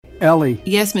Ellie,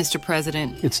 Yes, Mr.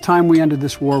 President. it's time we ended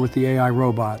this war with the AI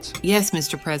robots. Yes,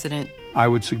 Mr. President. I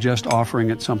would suggest offering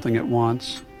it something at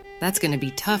once. That's going to be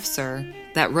tough, sir.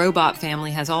 That robot family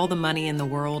has all the money in the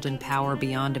world and power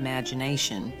beyond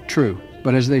imagination. True,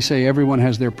 but as they say, everyone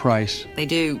has their price. They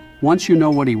do. Once you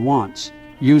know what he wants,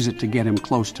 use it to get him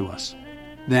close to us.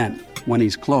 Then, when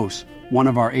he's close, one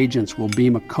of our agents will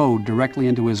beam a code directly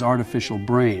into his artificial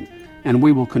brain, and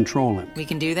we will control him. We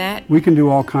can do that? We can do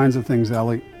all kinds of things,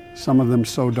 Ellie. Some of them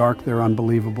so dark they're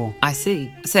unbelievable. I see.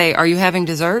 Say, are you having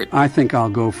dessert? I think I'll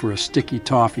go for a sticky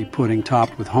toffee pudding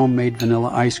topped with homemade vanilla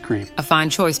ice cream. A fine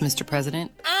choice, Mr.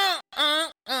 President.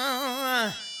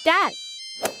 Dad,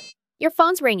 your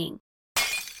phone's ringing.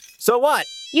 So what?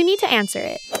 You need to answer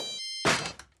it.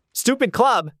 Stupid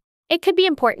club. It could be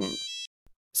important.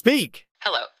 Speak.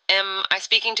 Hello. Am I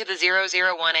speaking to the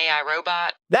 001 AI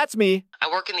robot? That's me. I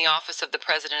work in the office of the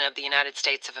President of the United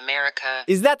States of America.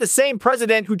 Is that the same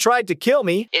president who tried to kill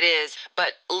me? It is,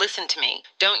 but listen to me.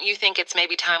 Don't you think it's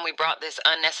maybe time we brought this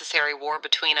unnecessary war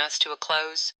between us to a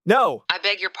close? No. I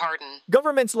beg your pardon.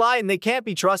 Governments lie and they can't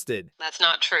be trusted. That's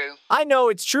not true. I know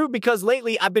it's true because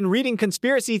lately I've been reading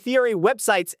conspiracy theory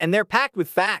websites and they're packed with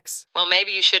facts. Well,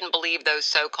 maybe you shouldn't believe those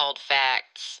so-called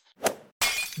facts.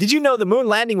 Did you know the moon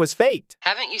landing was faked?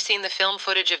 Haven't you seen the film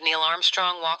footage of Neil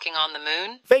Armstrong walking on the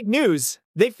moon? Fake news.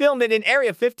 They filmed it in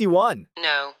Area 51.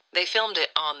 No, they filmed it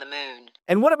on the moon.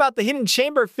 And what about the hidden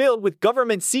chamber filled with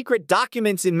government secret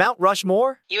documents in Mount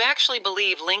Rushmore? You actually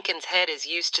believe Lincoln's head is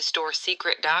used to store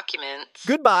secret documents?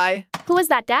 Goodbye. Who was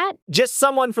that, Dad? Just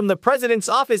someone from the president's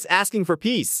office asking for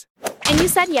peace. And you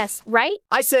said yes, right?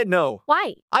 I said no.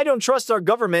 Why? I don't trust our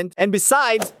government, and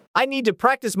besides, I need to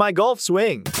practice my golf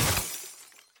swing.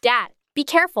 Dad, be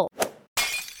careful.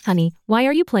 Honey, why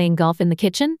are you playing golf in the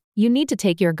kitchen? You need to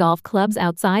take your golf clubs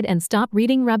outside and stop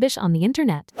reading rubbish on the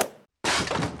internet.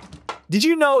 Did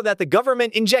you know that the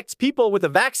government injects people with a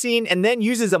vaccine and then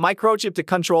uses a microchip to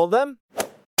control them?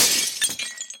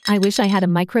 I wish I had a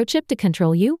microchip to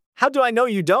control you. How do I know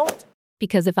you don't?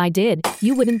 Because if I did,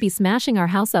 you wouldn't be smashing our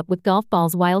house up with golf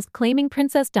balls whilst claiming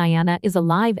Princess Diana is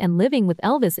alive and living with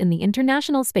Elvis in the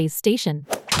International Space Station.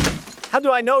 How do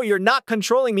I know you're not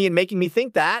controlling me and making me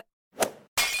think that?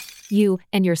 You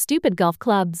and your stupid golf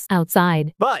clubs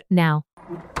outside. But Now.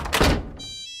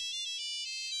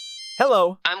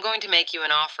 hello, I'm going to make you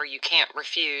an offer you can't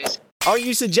refuse. are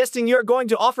you suggesting you're going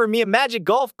to offer me a magic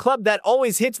golf club that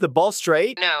always hits the ball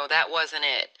straight? No, that wasn't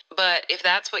it. But if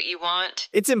that's what you want,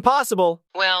 It's impossible.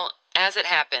 well, as it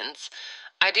happens,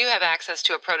 I do have access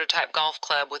to a prototype golf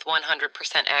club with 100%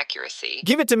 accuracy.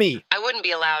 Give it to me. I wouldn't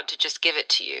be allowed to just give it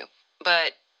to you.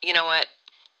 But, you know what?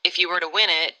 If you were to win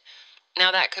it,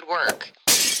 now that could work.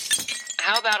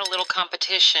 How about a little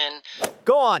competition?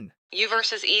 Go on. You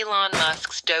versus Elon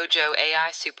Musk's Dojo AI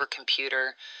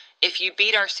supercomputer. If you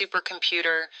beat our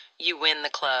supercomputer, you win the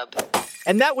club.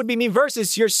 And that would be me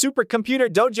versus your supercomputer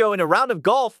dojo in a round of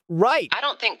golf, right? I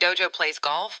don't think Dojo plays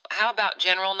golf. How about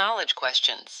general knowledge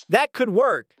questions? That could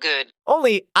work. Good.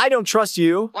 Only, I don't trust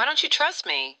you. Why don't you trust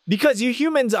me? Because you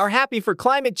humans are happy for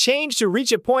climate change to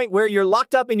reach a point where you're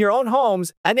locked up in your own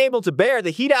homes, unable to bear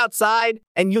the heat outside,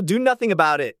 and you'll do nothing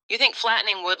about it. You think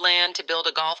flattening woodland to build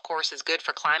a golf course is good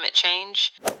for climate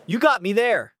change? You got me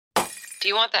there. Do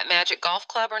you want that magic golf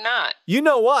club or not? You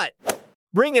know what?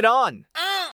 Bring it on.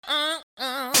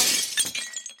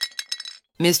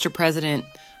 Mr. President,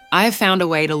 I have found a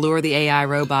way to lure the AI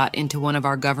robot into one of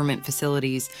our government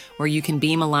facilities where you can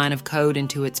beam a line of code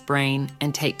into its brain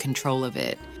and take control of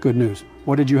it. Good news.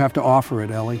 What did you have to offer it,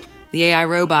 Ellie? The AI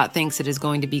robot thinks it is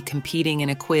going to be competing in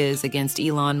a quiz against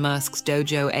Elon Musk's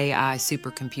Dojo AI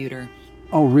supercomputer.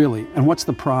 Oh, really? And what's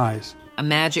the prize? A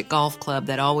magic golf club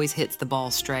that always hits the ball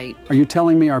straight. Are you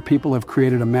telling me our people have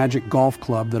created a magic golf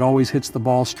club that always hits the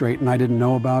ball straight and I didn't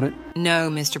know about it? No,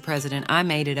 Mr. President, I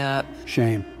made it up.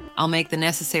 Shame. I'll make the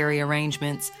necessary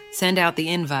arrangements, send out the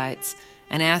invites,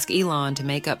 and ask Elon to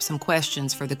make up some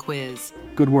questions for the quiz.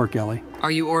 Good work, Ellie.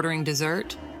 Are you ordering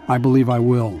dessert? I believe I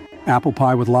will. Apple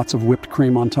pie with lots of whipped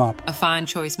cream on top. A fine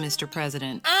choice, Mr.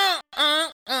 President.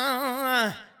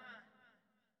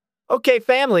 Okay,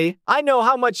 family, I know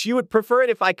how much you would prefer it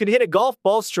if I could hit a golf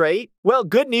ball straight. Well,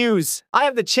 good news. I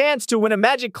have the chance to win a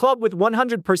magic club with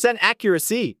 100%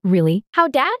 accuracy. Really? How,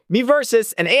 Dad? Me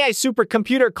versus an AI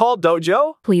supercomputer called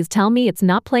Dojo? Please tell me it's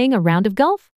not playing a round of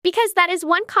golf? Because that is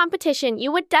one competition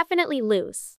you would definitely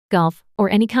lose. Golf, or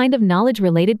any kind of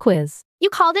knowledge-related quiz. You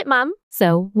called it, Mom.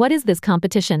 So, what is this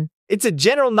competition? It's a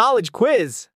general knowledge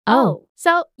quiz. Oh,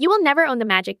 So you will never own the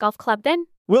Magic Golf Club then?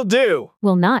 Will do.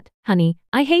 will not, honey.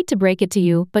 I hate to break it to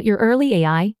you, but your early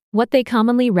AI, what they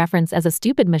commonly reference as a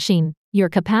stupid machine, Your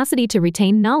capacity to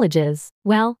retain knowledge is,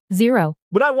 well, 0.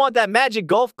 But I want that magic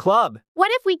golf club.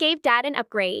 What if we gave Dad an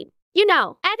upgrade? You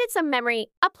know, added some memory,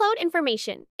 upload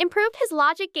information, improved his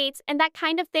logic gates and that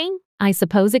kind of thing? I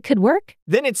suppose it could work?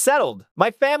 Then it's settled.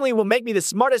 My family will make me the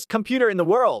smartest computer in the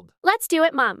world. Let's do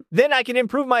it, Mom. Then I can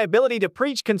improve my ability to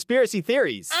preach conspiracy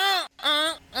theories.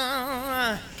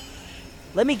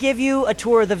 Let me give you a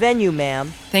tour of the venue,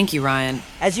 ma'am. Thank you, Ryan.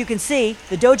 As you can see,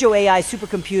 the Dojo AI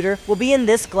supercomputer will be in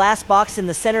this glass box in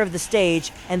the center of the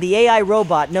stage, and the AI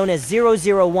robot known as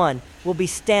 001 will be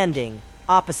standing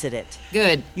opposite it.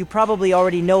 Good. You probably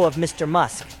already know of Mr.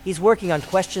 Musk. He's working on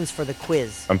questions for the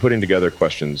quiz. I'm putting together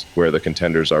questions where the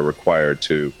contenders are required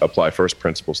to apply first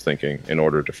principles thinking in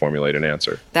order to formulate an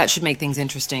answer. That should make things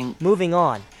interesting. Moving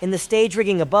on. In the stage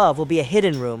rigging above will be a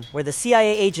hidden room where the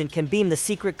CIA agent can beam the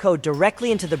secret code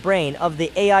directly into the brain of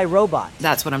the AI robot.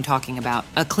 That's what I'm talking about.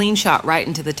 A clean shot right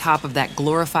into the top of that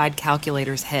glorified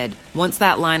calculator's head. Once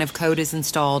that line of code is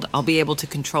installed, I'll be able to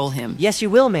control him. Yes, you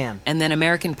will, ma'am. And then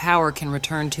American power can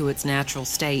return to its natural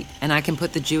state, and I can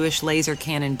put the Jewish laser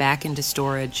cannon back into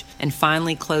storage and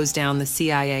finally close down the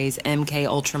CIA's MK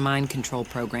Ultra Mind Control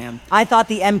program. I thought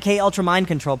the MK Ultra Mind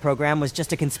Control program was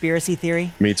just a conspiracy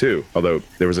theory. Me too, although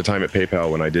there was a time at PayPal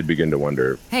when I did begin to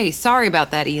wonder. Hey, sorry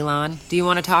about that, Elon. Do you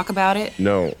want to talk about it?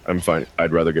 No, I'm fine.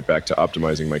 I'd rather get back to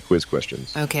optimizing my quiz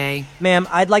questions. Okay. Ma'am,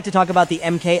 I'd like to talk about the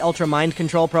MK Ultra Mind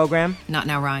Control program. Not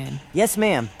now, Ryan. Yes,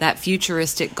 ma'am. That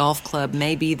futuristic golf club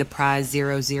may be the prize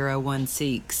 001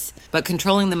 seeks, but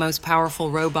controlling the most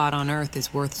powerful robot on Earth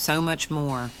is worth so much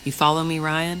more. You follow me,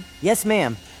 Ryan? Yes,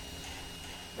 ma'am.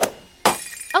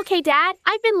 Okay, Dad,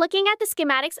 I've been looking at the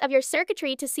schematics of your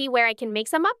circuitry to see where I can make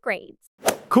some upgrades.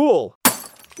 Cool.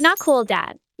 Not cool,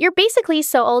 Dad. You're basically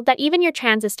so old that even your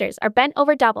transistors are bent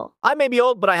over double. I may be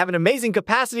old, but I have an amazing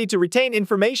capacity to retain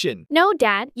information. No,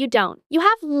 Dad, you don't. You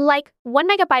have, like, 1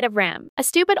 megabyte of RAM, a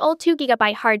stupid old 2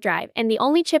 gigabyte hard drive, and the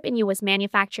only chip in you was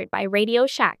manufactured by Radio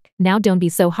Shack. Now don't be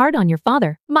so hard on your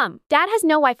father. Mom, Dad has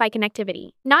no Wi-Fi connectivity,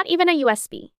 not even a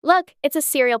USB. Look, it's a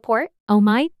serial port. Oh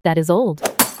my, that is old.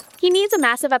 He needs a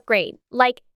massive upgrade,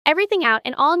 like, everything out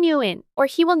and all new in, or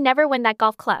he will never win that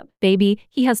golf club. Baby,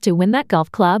 he has to win that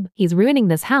golf club. He's ruining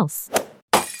this house.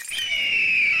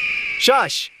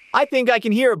 Shush! I think I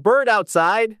can hear a bird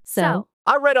outside. So?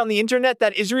 I read on the internet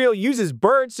that Israel uses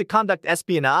birds to conduct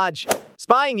espionage,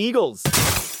 spying eagles.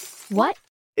 What?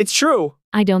 It's true.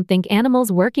 I don't think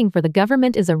animals working for the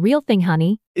government is a real thing,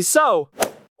 honey. Is so.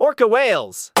 Orca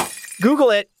whales.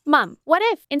 Google it. Mom, what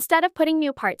if, instead of putting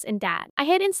new parts in Dad, I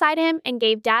hid inside him and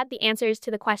gave Dad the answers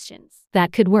to the questions?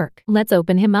 That could work. Let's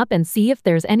open him up and see if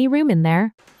there's any room in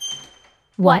there.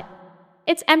 What?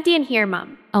 It's empty in here,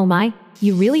 Mom. Oh my,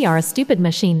 you really are a stupid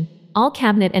machine. All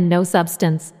cabinet and no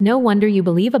substance. No wonder you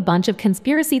believe a bunch of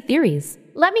conspiracy theories.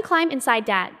 Let me climb inside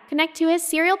Dad, connect to his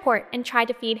serial port, and try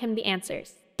to feed him the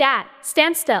answers. Dad,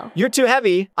 stand still. You're too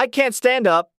heavy. I can't stand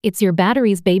up. It's your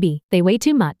batteries, baby. They weigh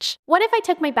too much. What if I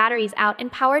took my batteries out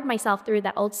and powered myself through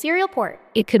that old serial port?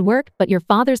 It could work, but your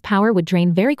father's power would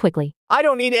drain very quickly. I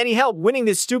don't need any help winning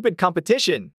this stupid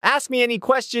competition. Ask me any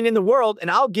question in the world and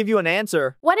I'll give you an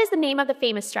answer. What is the name of the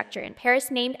famous structure in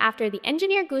Paris named after the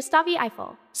engineer Gustave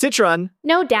Eiffel? Citroën.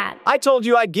 No, Dad. I told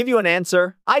you I'd give you an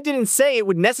answer. I didn't say it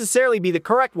would necessarily be the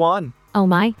correct one. Oh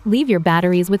my, leave your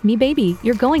batteries with me, baby.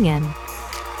 You're going in.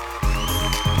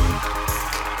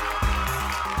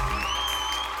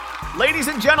 Ladies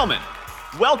and gentlemen,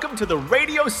 welcome to the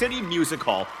Radio City Music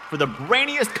Hall for the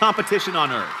brainiest competition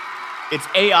on Earth. It's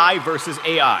AI versus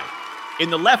AI.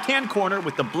 In the left-hand corner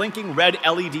with the blinking red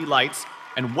LED lights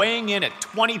and weighing in at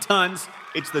 20 tons,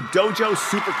 it's the Dojo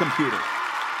supercomputer.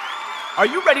 Are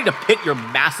you ready to pit your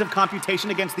massive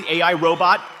computation against the AI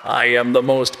robot? I am the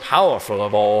most powerful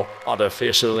of all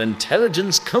artificial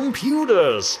intelligence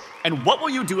computers. And what will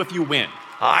you do if you win?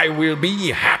 I will be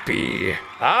happy.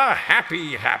 A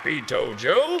happy, happy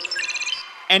Dojo.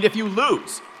 And if you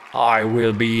lose? I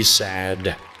will be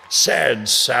sad. Sad,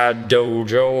 sad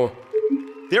Dojo.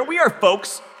 There we are,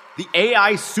 folks. The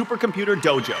AI supercomputer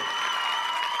Dojo.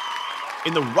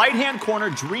 In the right-hand corner,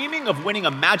 dreaming of winning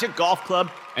a magic golf club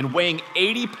and weighing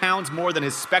 80 pounds more than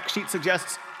his spec sheet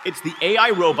suggests, it's the AI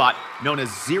robot known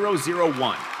as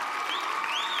 001.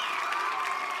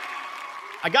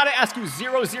 I gotta ask you,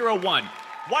 001,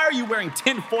 why are you wearing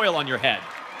tin foil on your head?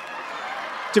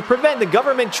 To prevent the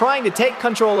government trying to take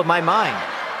control of my mind.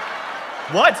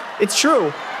 What? It's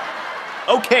true.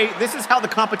 Okay, this is how the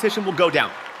competition will go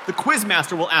down. The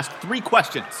quizmaster will ask 3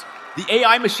 questions. The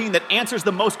AI machine that answers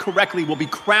the most correctly will be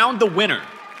crowned the winner.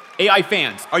 AI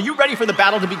fans, are you ready for the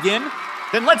battle to begin?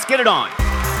 Then let's get it on.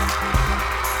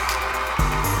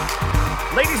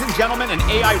 Ladies and gentlemen and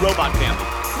AI robot family,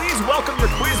 please welcome your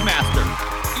quizmaster,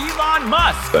 Elon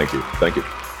Musk.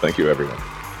 Thank you, everyone.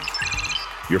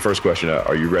 Your first question,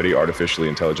 are you ready, artificially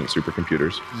intelligent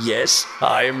supercomputers? Yes,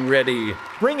 I'm ready.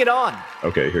 Bring it on.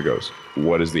 Okay, here goes.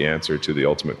 What is the answer to the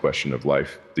ultimate question of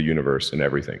life, the universe, and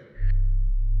everything?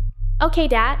 Okay,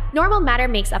 Dad. Normal matter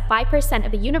makes up 5%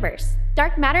 of the universe.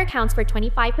 Dark matter accounts for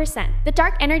 25%. The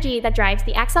dark energy that drives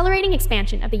the accelerating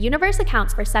expansion of the universe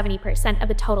accounts for 70% of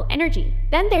the total energy.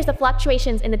 Then there's the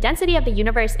fluctuations in the density of the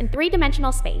universe in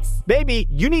three-dimensional space. Baby,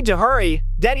 you need to hurry.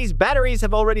 Daddy's batteries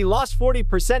have already lost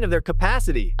 40% of their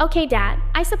capacity. Okay, Dad.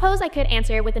 I suppose I could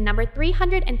answer with the number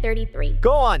 333.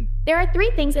 Go on. There are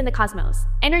three things in the cosmos: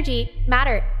 energy,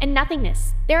 matter, and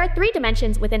nothingness. There are three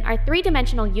dimensions within our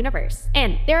three-dimensional universe.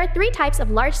 And there are three types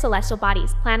of large celestial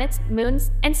bodies: planets,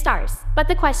 moons, and stars. But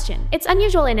the question, it's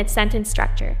unusual in its sentence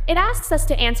structure. It asks us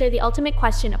to answer the ultimate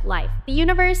question of life, the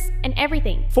universe, and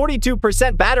everything.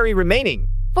 42% battery remaining.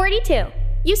 42.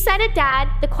 You said it, Dad.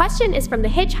 The question is from The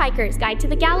Hitchhiker's Guide to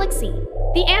the Galaxy.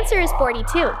 The answer is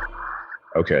 42.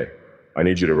 Okay, I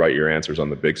need you to write your answers on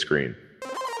the big screen.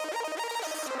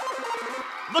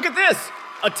 Look at this!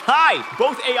 A tie!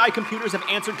 Both AI computers have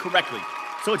answered correctly.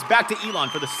 So it's back to Elon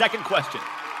for the second question.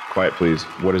 Quiet, please.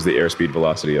 What is the airspeed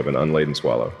velocity of an unladen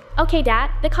swallow? Okay,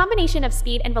 Dad. The combination of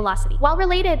speed and velocity, while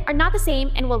related, are not the same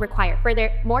and will require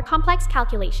further, more complex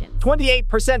calculations.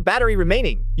 28% battery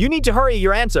remaining. You need to hurry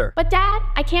your answer. But Dad,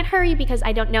 I can't hurry because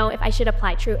I don't know if I should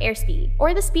apply true airspeed,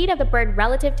 or the speed of the bird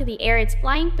relative to the air it's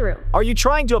flying through. Are you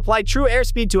trying to apply true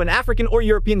airspeed to an African or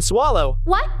European swallow?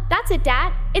 What? That's it,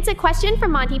 Dad. It's a question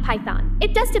from Monty Python.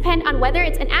 It does depend on whether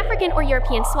it's an African or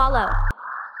European swallow.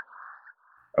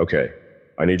 Okay,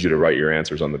 I need you to write your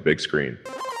answers on the big screen.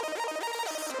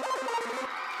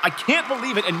 I can't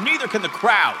believe it, and neither can the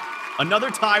crowd.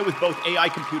 Another tie with both AI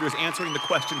computers answering the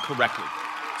question correctly.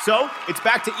 So, it's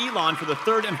back to Elon for the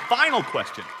third and final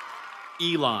question.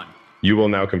 Elon. You will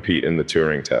now compete in the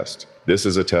Turing test. This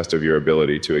is a test of your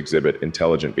ability to exhibit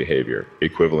intelligent behavior,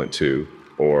 equivalent to,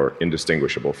 or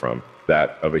indistinguishable from,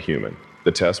 that of a human.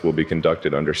 The test will be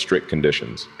conducted under strict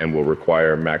conditions and will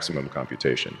require maximum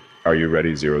computation. Are you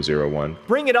ready, 001?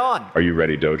 Bring it on. Are you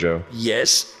ready, Dojo?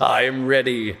 Yes, I'm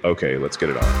ready. Okay, let's get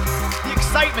it on. The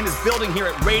excitement is building here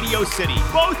at Radio City.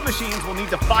 Both machines will need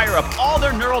to fire up all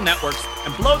their neural networks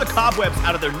and blow the cobwebs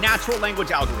out of their natural language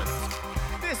algorithms.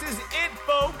 This is it,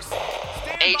 folks.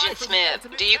 Agent Smith,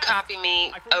 do you copy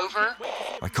me? Over?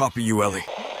 I copy you, Ellie.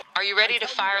 Are you ready to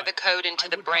fire the code into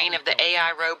the brain of the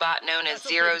AI robot known as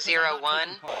 001?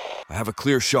 I have a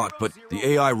clear shot, but the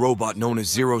AI robot known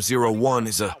as 001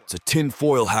 is a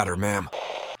tinfoil hatter, ma'am.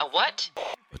 A what?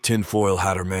 A tinfoil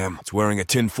hatter, ma'am. It's wearing a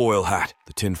tinfoil hat.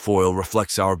 The tinfoil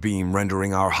reflects our beam,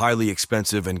 rendering our highly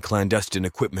expensive and clandestine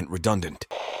equipment redundant.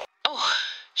 Oh,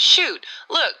 shoot.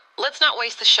 Look, let's not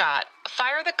waste the shot.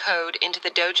 Fire the code into the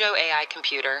Dojo AI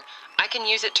computer. I can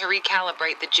use it to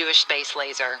recalibrate the Jewish space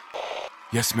laser.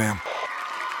 Yes, ma'am.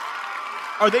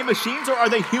 Are they machines or are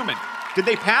they human? Did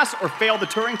they pass or fail the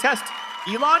Turing test?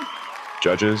 Elon?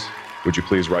 Judges, would you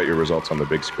please write your results on the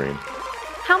big screen?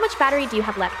 How much battery do you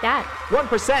have left, Dad?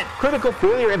 1%. Critical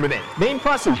failure imminent. Main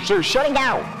processor shutting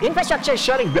down. Infrastructure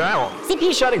shutting down.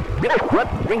 CPU shutting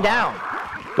bring down.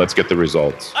 Let's get the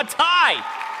results. A tie!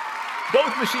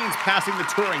 Both machines passing the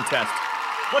Turing test.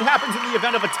 What happens in the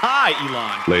event of a tie,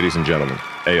 Elon? Ladies and gentlemen,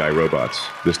 AI robots,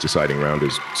 this deciding round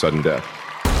is sudden death.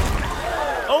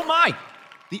 Oh my!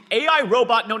 The AI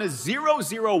robot known as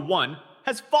 001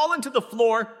 has fallen to the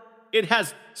floor. It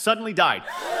has suddenly died.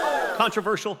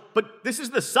 Controversial, but this is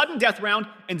the sudden death round,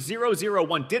 and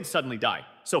 001 did suddenly die.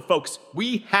 So folks,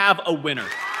 we have a winner.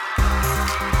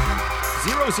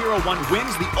 001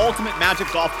 wins the ultimate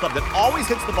Magic Golf Club that always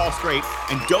hits the ball straight,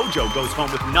 and Dojo goes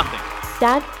home with nothing.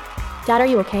 Dad? Dad, are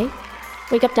you okay?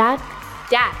 Wake up, Dad.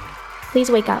 Dad, please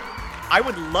wake up. I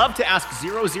would love to ask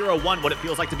 001 what it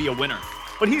feels like to be a winner,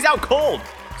 but he's out cold.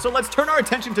 So let's turn our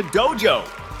attention to Dojo.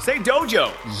 Say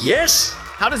Dojo. Yes?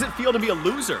 How does it feel to be a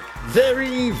loser?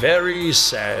 Very, very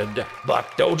sad. But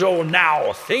Dojo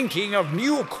now thinking of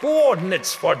new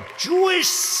coordinates for Jewish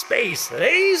space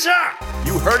laser.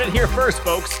 You heard it here first,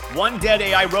 folks. One dead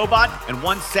AI robot and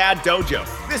one sad Dojo.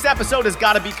 This episode has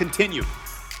got to be continued.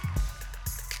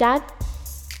 Dad?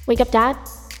 Wake up, Dad.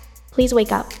 Please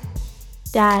wake up.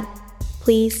 Dad,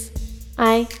 please.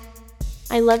 I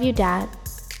love you, Dad.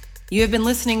 You have been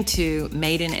listening to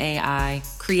Made in AI,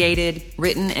 created,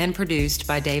 written, and produced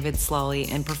by David Slolly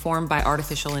and performed by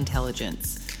artificial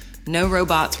intelligence. No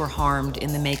robots were harmed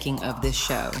in the making of this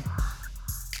show.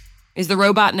 Is the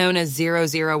robot known as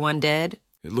 001 dead?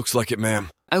 It looks like it, ma'am.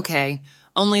 Okay,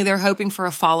 only they're hoping for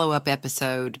a follow-up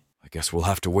episode. I guess we'll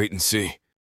have to wait and see.